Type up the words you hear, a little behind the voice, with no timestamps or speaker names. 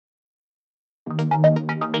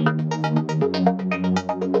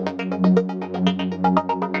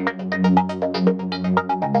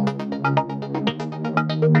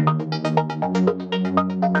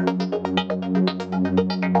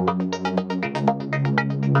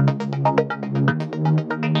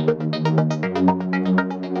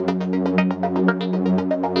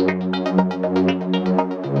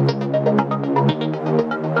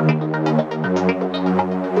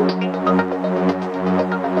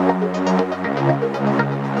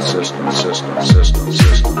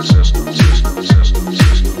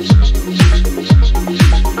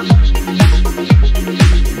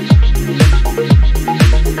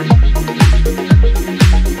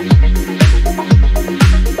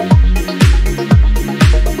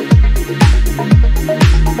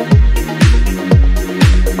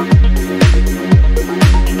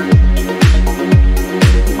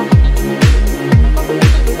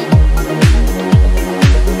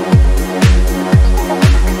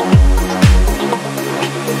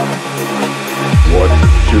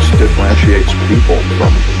differentiates people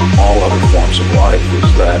from all other forms of life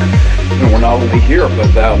is that we're not only here,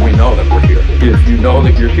 but that we know that we're here. If you know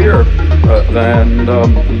that you're here, then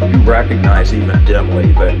you recognize even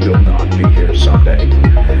dimly that you'll not be here someday.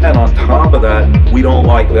 And on top of that, we don't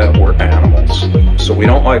like that we're animals. So we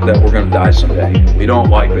don't like that we're going to die someday. We don't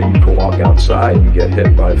like that you can walk outside and get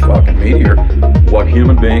hit by a fucking meteor. What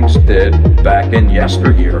human beings did back in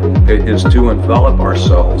yesteryear is to envelop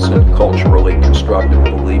ourselves in culturally constructed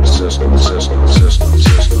belief systems.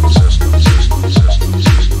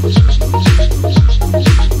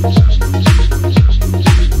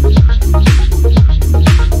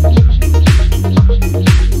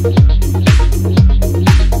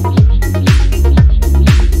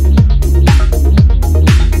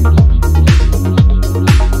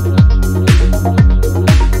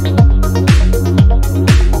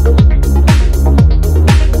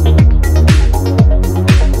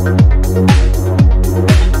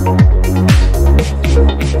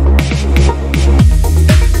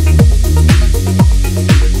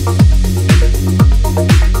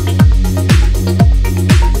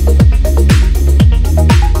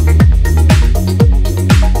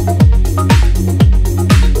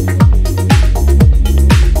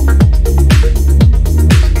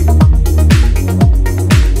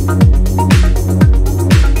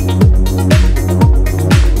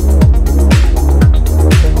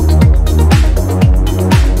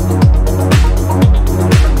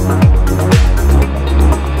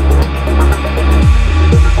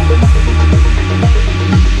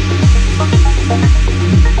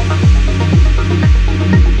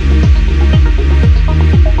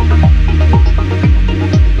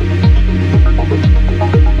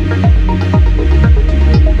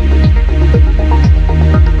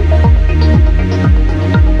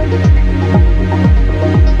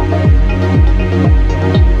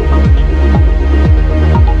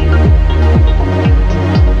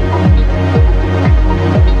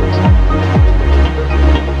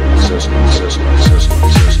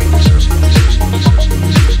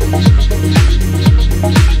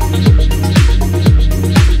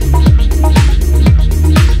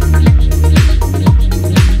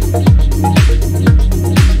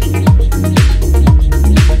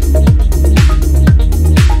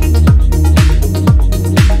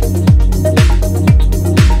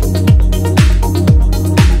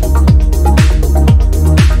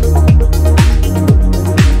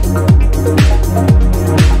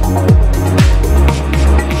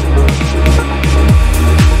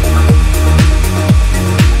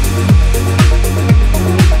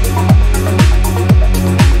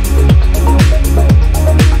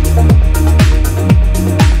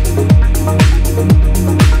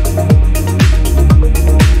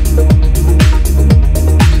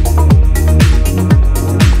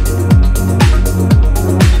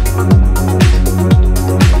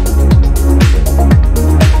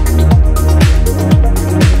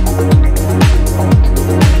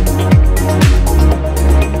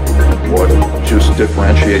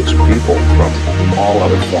 Differentiates people from all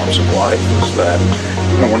other forms of life is that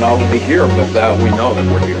we're not only here, but that we know that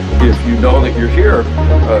we're here. If you know that you're here,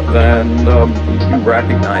 then you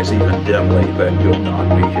recognize even dimly that you'll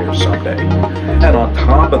not be here someday. And on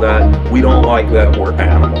top of that, we don't like that we're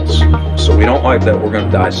animals. So we don't like that we're going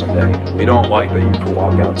to die someday. We don't like that you can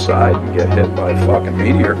walk outside and get hit by a fucking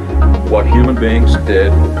meteor. What human beings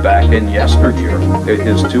did back in yesteryear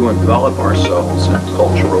is to envelop ourselves in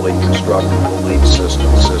culturally constructed belief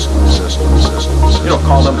systems. You know,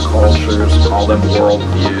 call them cultures, call them world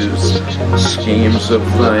worldviews, schemes of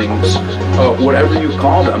things, whatever you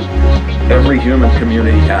call them, every human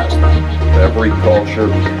community has them. Every culture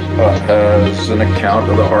has an account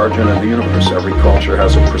of the origin of the universe. Every culture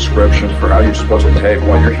has a prescription for how you're supposed to behave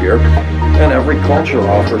while you're here. And every culture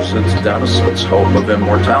offers its denizens hope of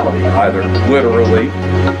immortality, either literally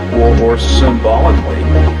or symbolically.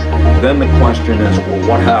 Then the question is, well,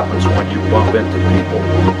 what happens when you bump into people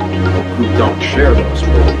who don't share those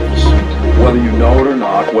beliefs? Whether you know it or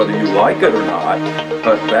not, whether you like it or not,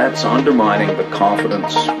 that's undermining the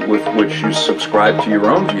confidence with which you subscribe to your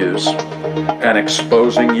own views and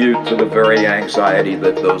exposing you to the very anxiety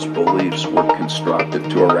that those beliefs were constructed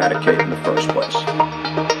to eradicate in the first place.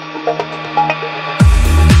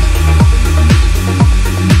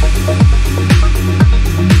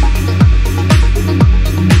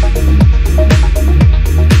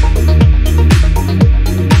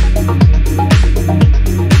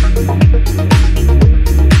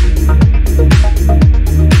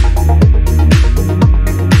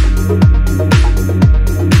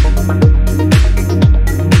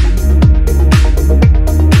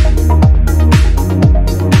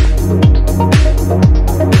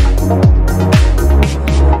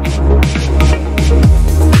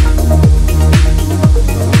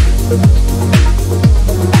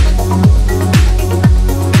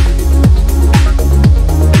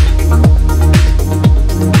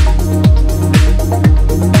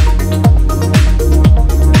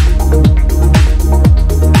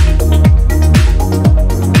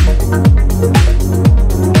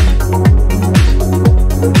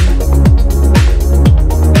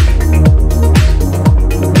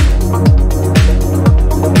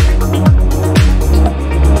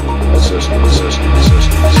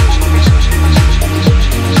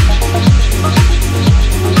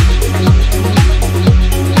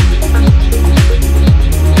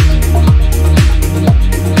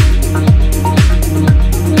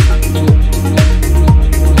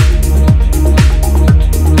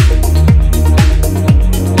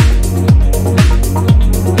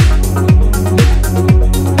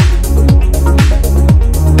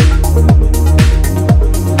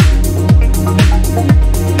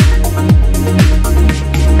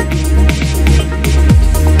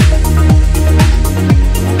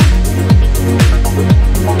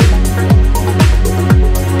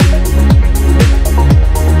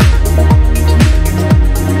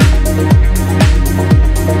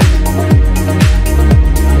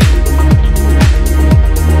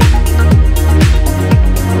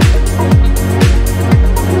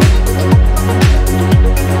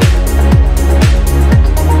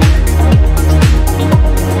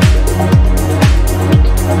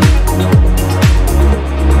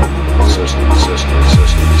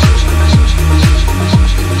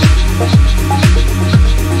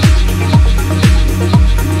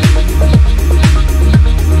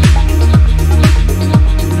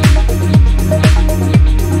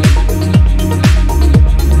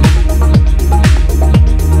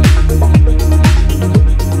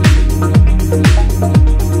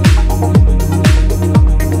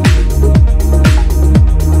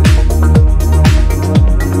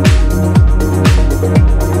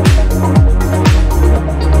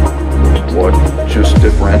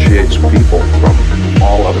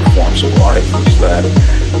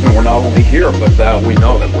 but that we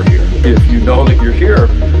know that we're here. If you know that you're here,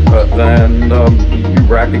 then you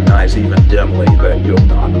recognize even dimly that you'll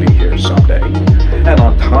not be here someday. And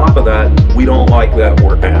on top of that, we don't like that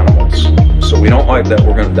we're animals. So we don't like that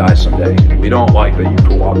we're going to die someday. We don't like that you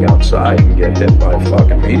can walk outside and get hit by a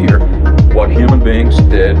fucking meteor. What human beings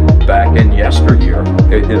did back in yesteryear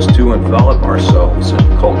is to envelop ourselves in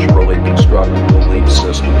culturally constructed belief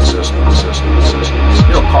systems.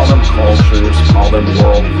 You know, call them cultures, call them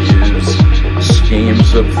worldviews,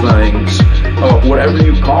 schemes of things, whatever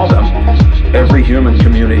you call them. Every human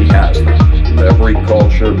community has them. Every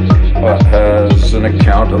culture has an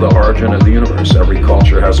account of the origin of the universe. Every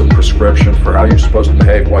culture has a prescription for how you're supposed to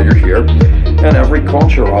behave while you're here. And every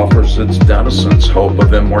culture offers its denizens hope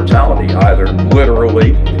of immortality, either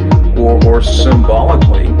literally or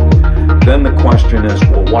symbolically. Then the question is,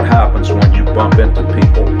 well, what happens when you bump into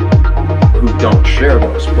people who don't share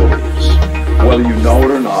those beliefs? Whether you know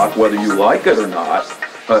it or not, whether you like it or not,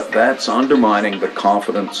 that's undermining the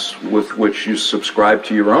confidence with which you subscribe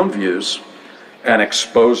to your own views and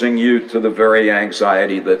exposing you to the very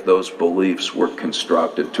anxiety that those beliefs were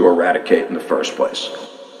constructed to eradicate in the first place.